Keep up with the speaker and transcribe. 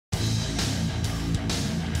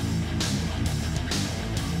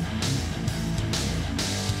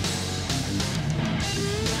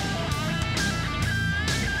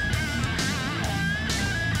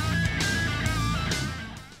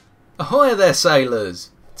Ahoy there sailors!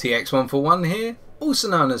 TX141 here, also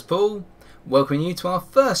known as Paul, welcoming you to our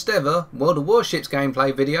first ever World of Warships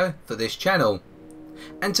gameplay video for this channel.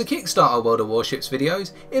 And to kickstart our World of Warships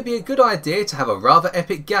videos, it'd be a good idea to have a rather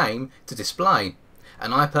epic game to display.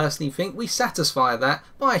 And I personally think we satisfy that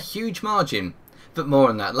by a huge margin, but more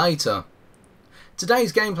on that later.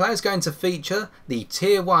 Today's gameplay is going to feature the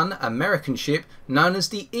Tier I American ship known as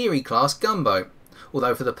the Erie class gunboat,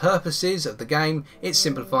 although for the purposes of the game it's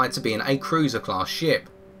simplified to being a cruiser class ship.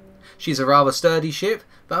 She's a rather sturdy ship,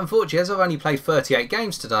 but unfortunately as I've only played 38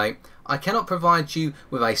 games today, I cannot provide you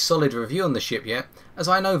with a solid review on the ship yet, as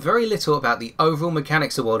I know very little about the overall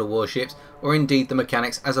mechanics of World of Warships, or indeed the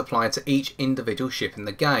mechanics as applied to each individual ship in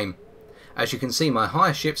the game. As you can see, my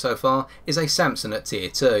highest ship so far is a Samson at Tier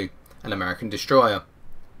II, an American destroyer.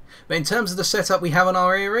 But in terms of the setup we have on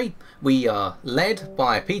our Erie, we are led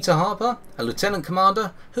by Peter Harper, a Lieutenant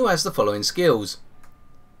Commander who has the following skills: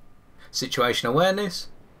 Situation Awareness,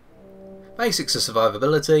 Basics of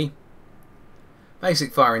Survivability,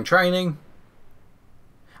 Basic Firing Training,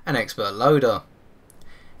 and Expert Loader.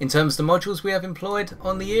 In terms of the modules we have employed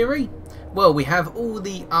on the Erie, well, we have all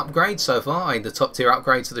the upgrades so far, i.e. the top tier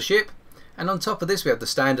upgrades to the ship, and on top of this we have the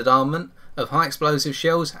standard armament of high explosive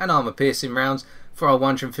shells and armour piercing rounds for our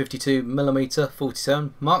 152mm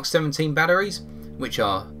 47 Mark 17 batteries, which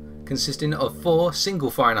are consisting of 4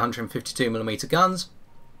 single firing 152mm guns.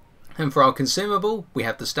 And for our consumable, we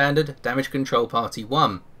have the standard Damage Control Party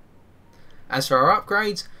 1. As for our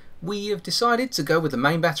upgrades, we have decided to go with the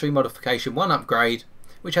main battery modification 1 upgrade,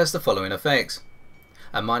 which has the following effects: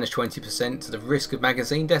 a -20% to the risk of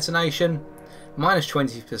magazine detonation,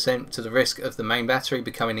 -20% to the risk of the main battery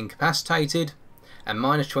becoming incapacitated, and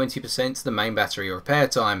 -20% to the main battery repair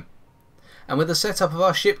time. And with the setup of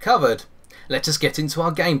our ship covered, let us get into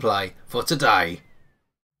our gameplay for today.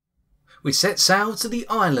 We set sail to the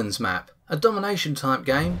Islands map, a domination type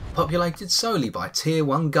game populated solely by Tier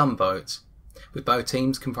I gunboats, with both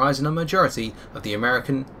teams comprising a majority of the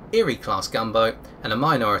American Erie class gunboat and a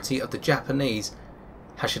minority of the Japanese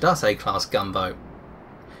Hashidate class gunboat.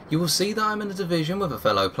 You will see that I'm in a division with a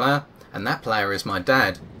fellow player, and that player is my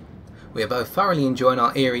dad. We are both thoroughly enjoying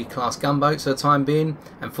our Erie class gunboats for the time being,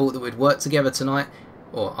 and thought that we'd work together tonight,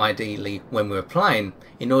 or ideally when we were playing,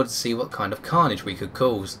 in order to see what kind of carnage we could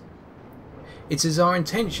cause. It is our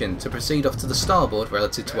intention to proceed off to the starboard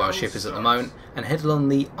relative to where our ship is at the moment, and head along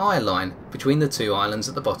the eye line between the two islands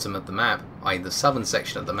at the bottom of the map, i.e. the southern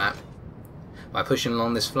section of the map. By pushing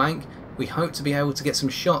along this flank, we hope to be able to get some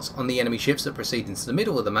shots on the enemy ships that proceed into the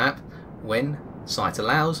middle of the map when sight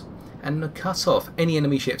allows, and cut off any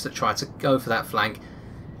enemy ships that try to go for that flank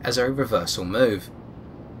as a reversal move.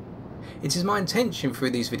 It is my intention through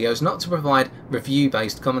these videos not to provide review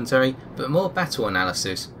based commentary, but more battle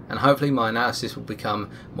analysis, and hopefully my analysis will become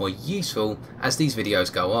more useful as these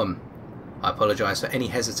videos go on. I apologise for any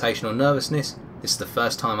hesitation or nervousness. This is the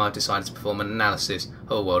first time I've decided to perform an analysis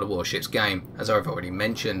of a World of Warships game, as I've already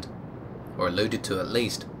mentioned, or alluded to at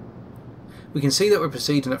least. We can see that we're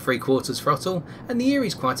proceeding at 3/4 throttle, and the Erie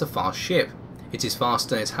is quite a fast ship. It is faster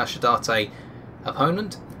than its Hashidate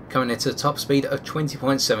opponent, coming into a top speed of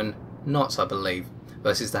 20.7 knots I believe,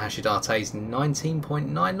 versus the Hashidate's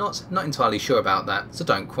 19.9 knots, not entirely sure about that, so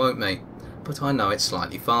don't quote me, but I know it's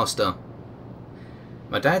slightly faster.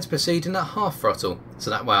 My dad's proceeding at half throttle, so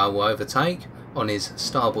that way I will overtake on his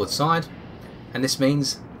starboard side, and this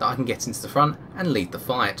means that I can get into the front and lead the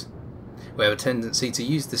fight. We have a tendency to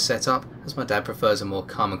use this setup as my dad prefers a more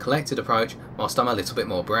calm and collected approach, whilst I'm a little bit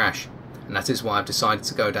more brash, and that is why I've decided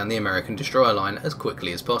to go down the American destroyer line as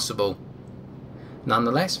quickly as possible.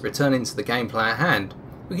 Nonetheless, returning to the gameplay at hand,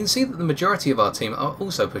 we can see that the majority of our team are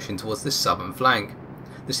also pushing towards this southern flank.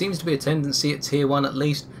 There seems to be a tendency at Tier I at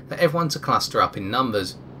least for everyone to cluster up in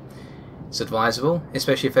numbers. It's advisable,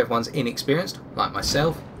 especially if everyone's inexperienced, like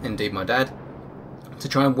myself, indeed my dad, to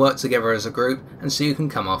try and work together as a group and see who can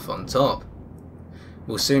come off on top.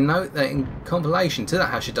 We'll soon note that in compilation to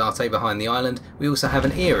that Hashidate behind the island, we also have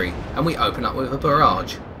an Erie, and we open up with a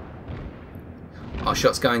barrage. Our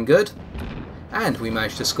shot's going good, and we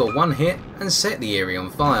managed to score one hit and set the Erie on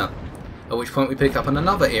fire, at which point we pick up on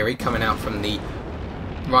another Erie coming out from the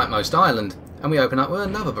rightmost island, and we open up with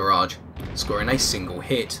another barrage, scoring a single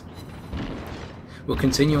hit. We'll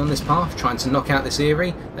continue on this path, trying to knock out this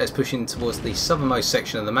Erie that is pushing towards the southernmost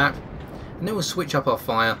section of the map, and then we'll switch up our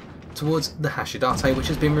fire towards the Hashidate, which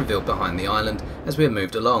has been revealed behind the island as we have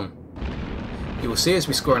moved along. You will see as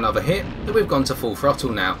we score another hit that we've gone to full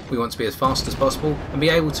throttle now. We want to be as fast as possible and be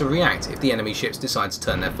able to react if the enemy ships decide to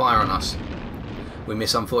turn their fire on us. We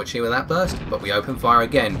miss unfortunately with that burst, but we open fire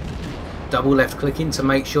again. double left clicking to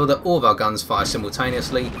make sure that all of our guns fire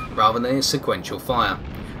simultaneously rather than in sequential fire,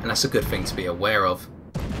 and that's a good thing to be aware of.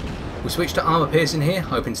 We switch to armour piercing here,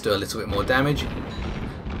 hoping to do a little bit more damage.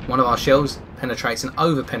 One of our shells penetrates and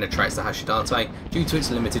over penetrates the Hashidate due to its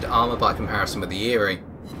limited armour by comparison with the Erie.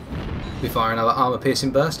 We fire another armour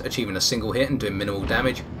piercing burst, achieving a single hit and doing minimal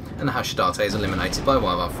damage, and the Hashidate is eliminated by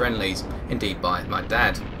one of our friendlies, indeed by my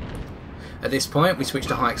dad. At this point we switch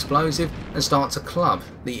to high explosive and start to club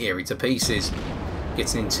the Erie to pieces,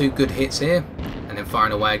 getting in 2 good hits here and then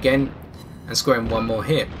firing away again and scoring 1 more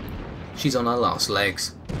hit. She's on her last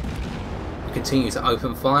legs. We continue to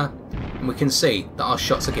open fire and we can see that our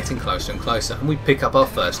shots are getting closer and closer, and we pick up our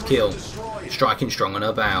first kill, striking strong on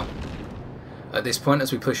her bow. At this point,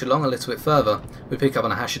 as we push along a little bit further, we pick up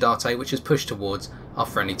on a Hashidate which is pushed towards our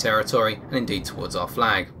friendly territory and indeed towards our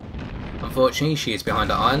flag. Unfortunately, she is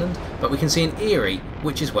behind our island, but we can see an Erie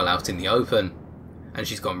which is well out in the open, and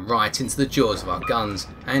she's gone right into the jaws of our guns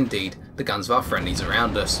and indeed the guns of our friendlies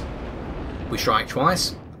around us. We strike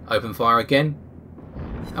twice, open fire again,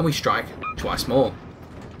 and we strike twice more,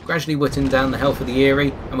 gradually whittling down the health of the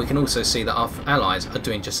Erie, and we can also see that our allies are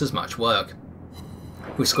doing just as much work.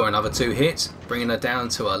 We score another 2 hits, bringing her down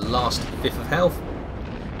to her last 5th of health,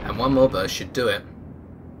 and 1 more burst should do it.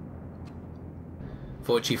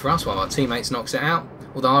 Fortunately for us, one of our teammates knocks it out,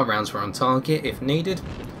 although our rounds were on target if needed,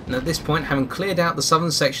 and at this point, having cleared out the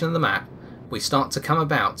southern section of the map, we start to come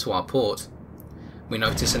about to our port. We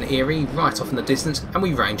notice an Erie right off in the distance and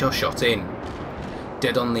we range our shot in.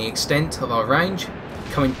 Dead on the extent of our range,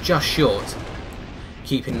 coming just short,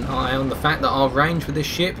 keeping an eye on the fact that our range with this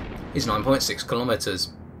ship is 9.6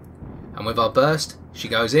 kilometers. And with our burst, she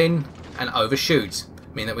goes in and overshoots,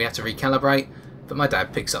 meaning that we have to recalibrate, but my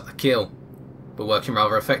dad picks up the kill. We're working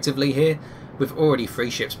rather effectively here, with already 3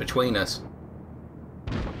 ships between us.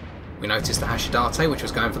 We notice the Hashidate, which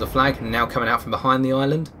was going for the flag, now coming out from behind the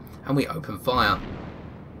island, and we open fire.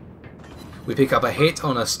 We pick up a hit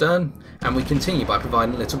on her stern, and we continue by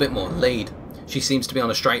providing a little bit more lead. She seems to be on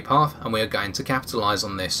a straight path, and we are going to capitalise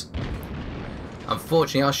on this.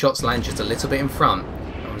 Unfortunately, our shots land just a little bit in front,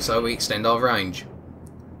 and so we extend our range.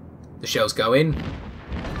 The shells go in,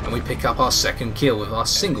 and we pick up our second kill with our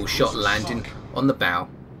single shot landing on the bow.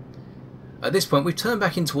 At this point, we've turned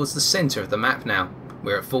back in towards the centre of the map now.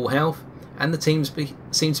 We're at full health, and the teams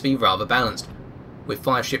seem to be rather balanced, with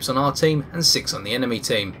 5 ships on our team and 6 on the enemy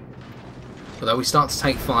team. Although we start to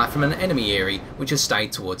take fire from an enemy Erie which has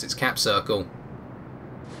stayed towards its cap circle.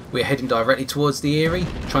 We're heading directly towards the Erie,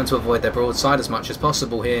 trying to avoid their broadside as much as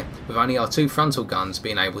possible here, with only our 2 frontal guns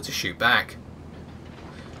being able to shoot back.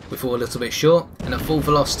 We fall a little bit short, and at full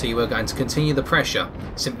velocity we're going to continue the pressure,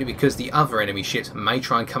 simply because the other enemy ships may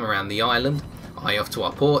try and come around the island, eye off to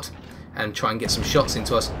our port, and try and get some shots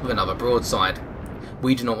into us with another broadside.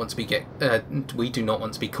 We do not want to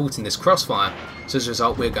be caught in this crossfire, so as a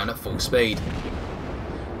result we're going at full speed.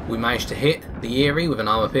 We manage to hit the Erie with an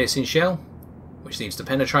armour piercing shell, which seems to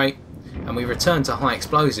penetrate, and we return to high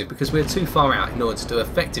explosive because we're too far out in order to do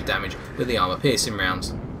effective damage with the armour piercing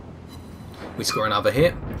rounds. We score another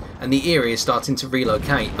hit, and the Erie is starting to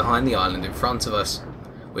relocate behind the island in front of us.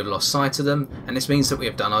 We've lost sight of them, and this means that we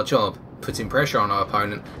have done our job, putting pressure on our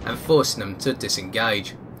opponent and forcing them to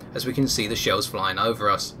disengage, as we can see the shells flying over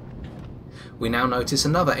us. We now notice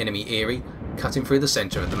another enemy Erie cutting through the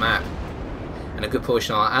centre of the map, and a good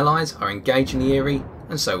portion of our allies are engaging the Erie,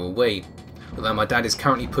 and so will we. Although my dad is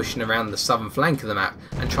currently pushing around the southern flank of the map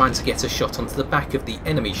and trying to get a shot onto the back of the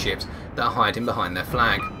enemy ships that are hiding behind their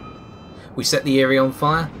flag. We set the Erie on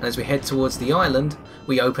fire, and as we head towards the island,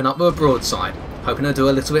 we open up with a broadside, hoping to do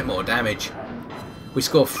a little bit more damage. We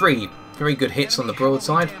score 3 very good hits on the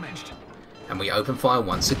broadside, and we open fire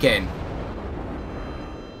once again.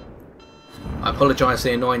 I apologise for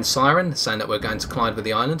the annoying siren saying that we're going to collide with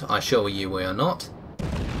the island. I assure you we are not.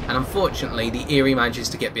 And unfortunately the Erie manages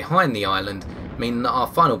to get behind the island, meaning that our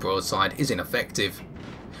final broadside is ineffective.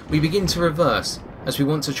 We begin to reverse, as we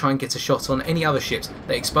want to try and get a shot on any other ships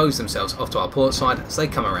that expose themselves off to our port side as they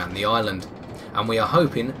come around the island. And we are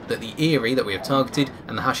hoping that the Erie that we have targeted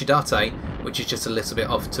and the Hashidate, which is just a little bit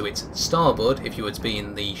off to its starboard if you were to be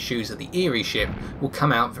in the shoes of the Erie ship, will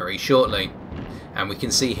come out very shortly. And we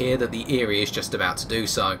can see here that the Erie is just about to do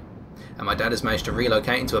so. And my dad has managed to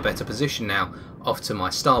relocate into a better position now, off to my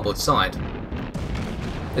starboard side.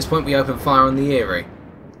 At this point we open fire on the Erie,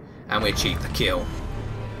 and we achieve the kill.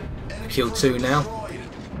 Kill 2 now,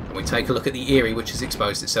 and we take a look at the Erie, which has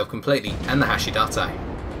exposed itself completely, and the Hashidate.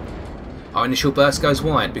 Our initial burst goes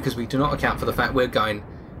wide because we do not account for the fact we're going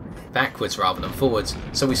backwards rather than forwards,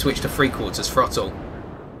 so we switch to 3/4 throttle.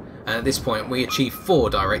 And at this point we achieve 4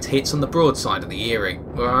 direct hits on the broadside of the Erie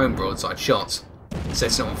with our own broadside shots.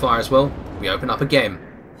 Setting it on fire as well, we open up again,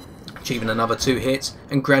 achieving another 2 hits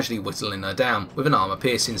and gradually whittling her down with an armour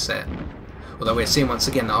piercing set. Although we're seeing once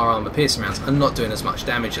again that our armour piercing rounds are not doing as much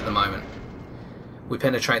damage at the moment. We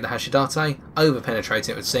penetrate the Hashidate, over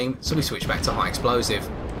penetrating it would seem, so we switch back to high explosive,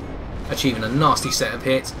 achieving a nasty set of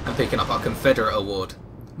hits and picking up our Confederate award.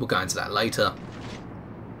 We'll go into that later.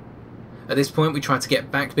 At this point we try to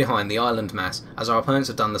get back behind the island mass, as our opponents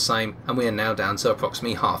have done the same, and we are now down to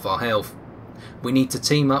approximately half our health. We need to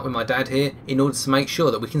team up with my dad here in order to make sure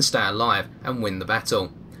that we can stay alive and win the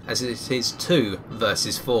battle, as it is 2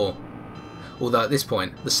 versus 4. Although at this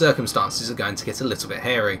point the circumstances are going to get a little bit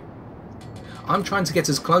hairy. I'm trying to get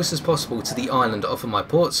as close as possible to the island off of my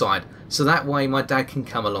port side, so that way my dad can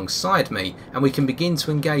come alongside me and we can begin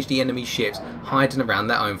to engage the enemy ships hiding around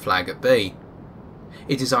their own flag at B.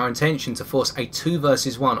 It is our intention to force a 2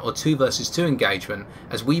 versus 1 or 2 versus 2 engagement,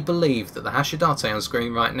 as we believe that the Hashidate on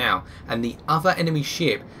screen right now and the other enemy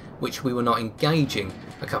ship which we were not engaging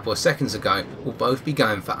a couple of seconds ago will both be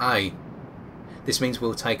going for A. This means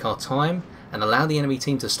we'll take our time and allow the enemy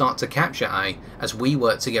team to start to capture A as we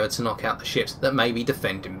work together to knock out the ships that may be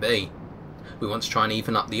defending B. We want to try and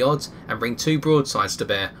even up the odds and bring 2 broadsides to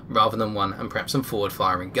bear rather than 1 and perhaps some forward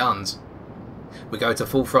firing guns. We go to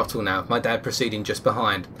full throttle now, with my dad proceeding just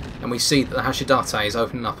behind, and we see that the Hashidate is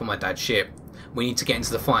opening up on my dad's ship. We need to get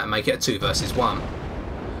into the fight and make it a 2 versus 1.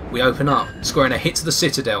 We open up, scoring a hit to the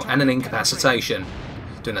Citadel and an incapacitation,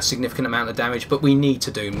 doing a significant amount of damage, but we need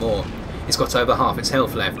to do more. It's got over half its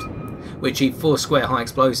health left. We achieve 4 square high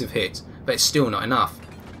explosive hits, but it's still not enough.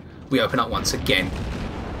 We open up once again,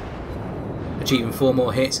 achieving 4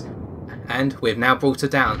 more hits, and we've now brought her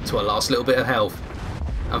down to our last little bit of health.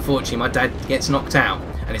 Unfortunately my dad gets knocked out,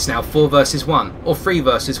 and it's now 4 versus 1 or 3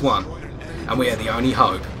 versus 1, and we are the only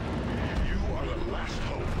hope.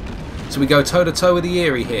 So we go toe to toe with the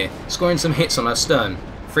Erie here, scoring some hits on her stern.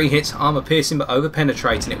 3 hits, armour piercing but over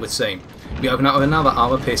penetrating it would seem. We open up with another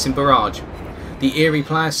armour piercing barrage. The Erie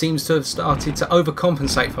player seems to have started to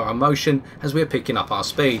overcompensate for our motion as we are picking up our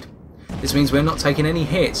speed. This means we're not taking any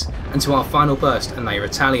hits until our final burst and they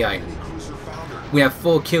retaliate. We have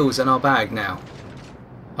 4 kills in our bag now.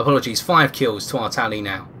 Apologies, 5 kills to our tally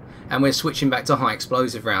now, and we're switching back to high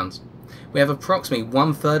explosive rounds. We have approximately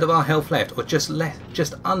 1/3 of our health left, or just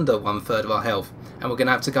under 1/3 of our health, and we're going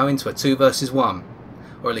to have to go into a 2 versus 1,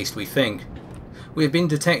 or at least we think. We have been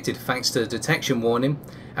detected thanks to the detection warning,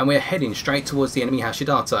 and we are heading straight towards the enemy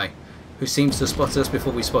Hashidate, who seems to spot us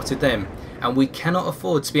before we spotted them, and we cannot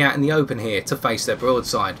afford to be out in the open here to face their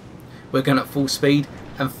broadside. We're going at full speed,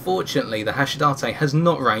 and fortunately the Hashidate has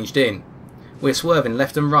not ranged in. We're swerving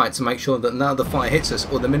left and right to make sure that none of the fire hits us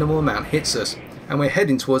or the minimal amount hits us, and we're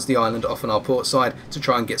heading towards the island off on our port side to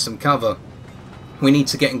try and get some cover. We need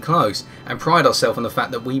to get in close and pride ourselves on the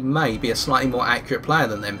fact that we may be a slightly more accurate player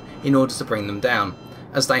than them in order to bring them down,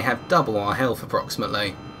 as they have double our health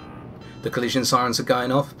approximately. The collision sirens are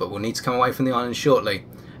going off, but we'll need to come away from the island shortly,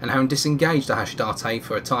 and having disengaged the Hashidate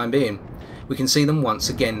for a time being, we can see them once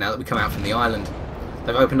again now that we come out from the island.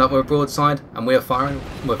 They've opened up with a broadside and we are firing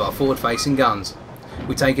with our forward facing guns.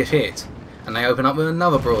 We take a hit and they open up with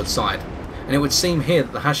another broadside, and it would seem here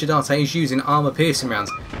that the Hashidate is using armour piercing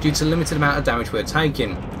rounds due to the limited amount of damage we're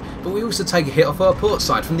taking. But we also take a hit off our port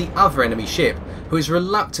side from the other enemy ship, who is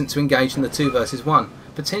reluctant to engage in the 2 versus 1,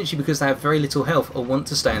 potentially because they have very little health or want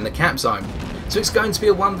to stay in the cap zone. So it's going to be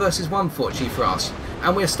a 1 versus 1 fortunately for us,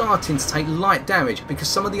 and we're starting to take light damage because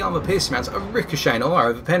some of the armour piercing rounds are ricocheting or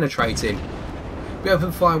over penetrating. We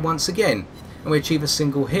open fire once again, and we achieve a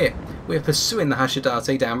single hit. We are pursuing the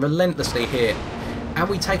Hashidate down relentlessly here, and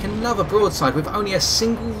we take another broadside with only a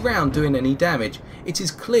single round doing any damage. It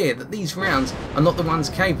is clear that these rounds are not the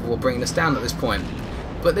ones capable of bringing us down at this point,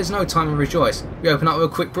 but there's no time to rejoice. We open up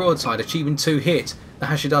with a quick broadside, achieving 2 hits. The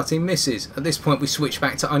Hashidate misses. At this point we switch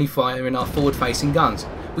back to only firing our forward facing guns.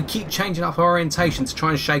 We keep changing up our orientation to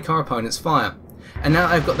try and shake our opponent's fire. And now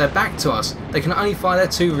they've got their back to us, they can only fire their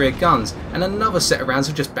 2 rear guns, and another set of rounds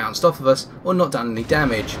have just bounced off of us or not done any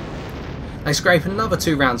damage. They scrape another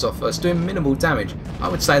 2 rounds off of us, doing minimal damage. I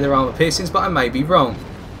would say they're armour piercings, but I may be wrong.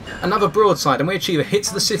 Another broadside and we achieve a hit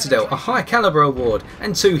to the Citadel, a high caliber award,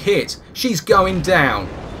 and 2 hits. She's going down.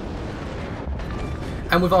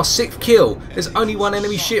 And with our 6th kill, there's only 1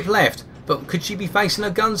 enemy ship left, but could she be facing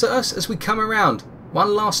her guns at us as we come around?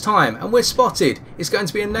 One last time, and we're spotted. It's going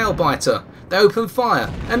to be a nail biter. They open fire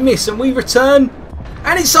and miss, and we return,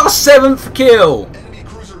 and it's our 7th kill. Enemy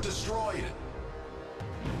cruiser destroyed.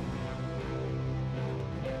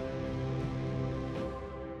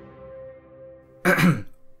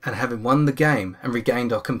 And having won the game and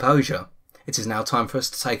regained our composure, it is now time for us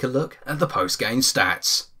to take a look at the post-game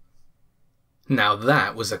stats. Now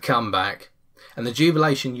that was a comeback, and the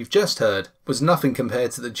jubilation you've just heard was nothing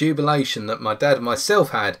compared to the jubilation that my dad and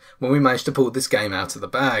myself had when we managed to pull this game out of the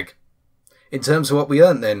bag. In terms of what we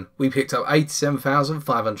earned then, we picked up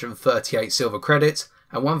 87,538 silver credits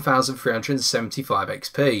and 1,375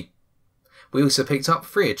 XP. We also picked up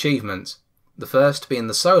 3 achievements, the first being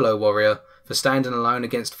the Solo Warrior for standing alone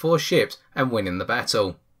against 4 ships and winning the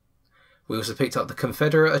battle. We also picked up the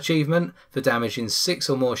Confederate achievement for damaging 6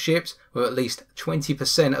 or more ships with at least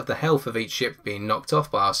 20% of the health of each ship being knocked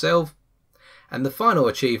off by ourselves. And the final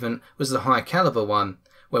achievement was the High Caliber one,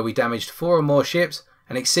 where we damaged 4 or more ships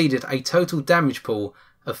and exceeded a total damage pool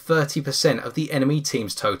of 30% of the enemy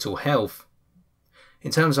team's total health.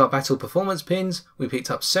 In terms of our battle performance pins, we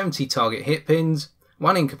picked up 70 target hit pins,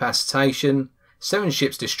 1 incapacitation, 7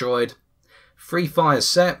 ships destroyed, 3 fires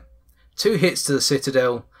set, 2 hits to the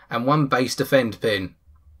Citadel, and 1 base defend pin.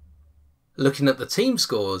 Looking at the team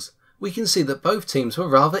scores, we can see that both teams were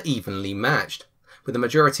rather evenly matched, with the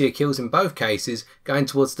majority of kills in both cases going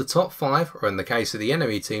towards the top 5, or in the case of the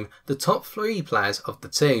enemy team, the top 3 players of the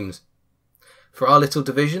teams. For our little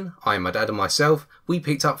division, I, my dad and myself, we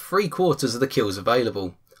picked up 3/4 of the kills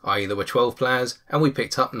available, i.e. there were 12 players and we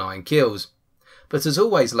picked up 9 kills. But as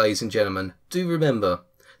always, ladies and gentlemen, do remember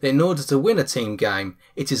that in order to win a team game,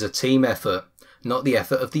 it is a team effort, not the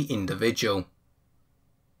effort of the individual.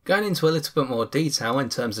 Going into a little bit more detail in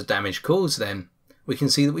terms of damage calls then, we can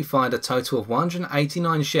see that we fired a total of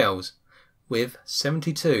 189 shells, with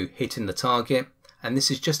 72 hitting the target, and this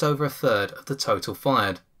is just over a third of the total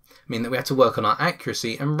fired, meaning that we had to work on our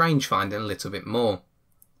accuracy and range finding a little bit more.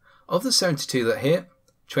 Of the 72 that hit,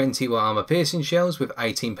 20 were armour piercing shells with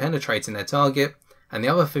 18 penetrating their target, and the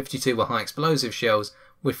other 52 were high explosive shells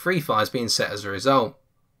with 3 fires being set as a result.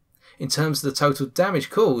 In terms of the total damage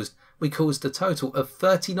caused, we caused a total of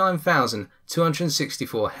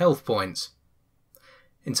 39,264 health points.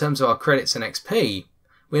 In terms of our credits and XP,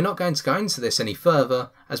 we're not going to go into this any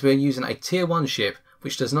further as we are using a Tier I ship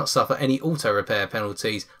which does not suffer any auto repair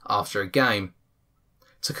penalties after a game.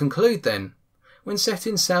 To conclude then, when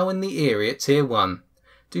setting sail in the Erie at Tier I,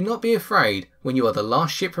 do not be afraid when you are the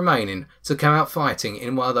last ship remaining to come out fighting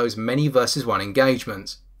in one of those many versus 1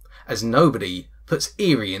 engagements, as nobody puts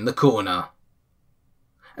Erie in the corner.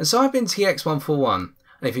 And so I've been TX141,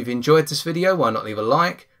 and if you've enjoyed this video, why not leave a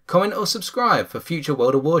like, comment or subscribe for future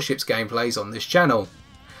World of Warships gameplays on this channel.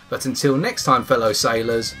 But until next time, fellow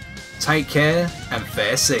sailors, take care and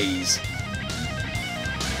fair seas.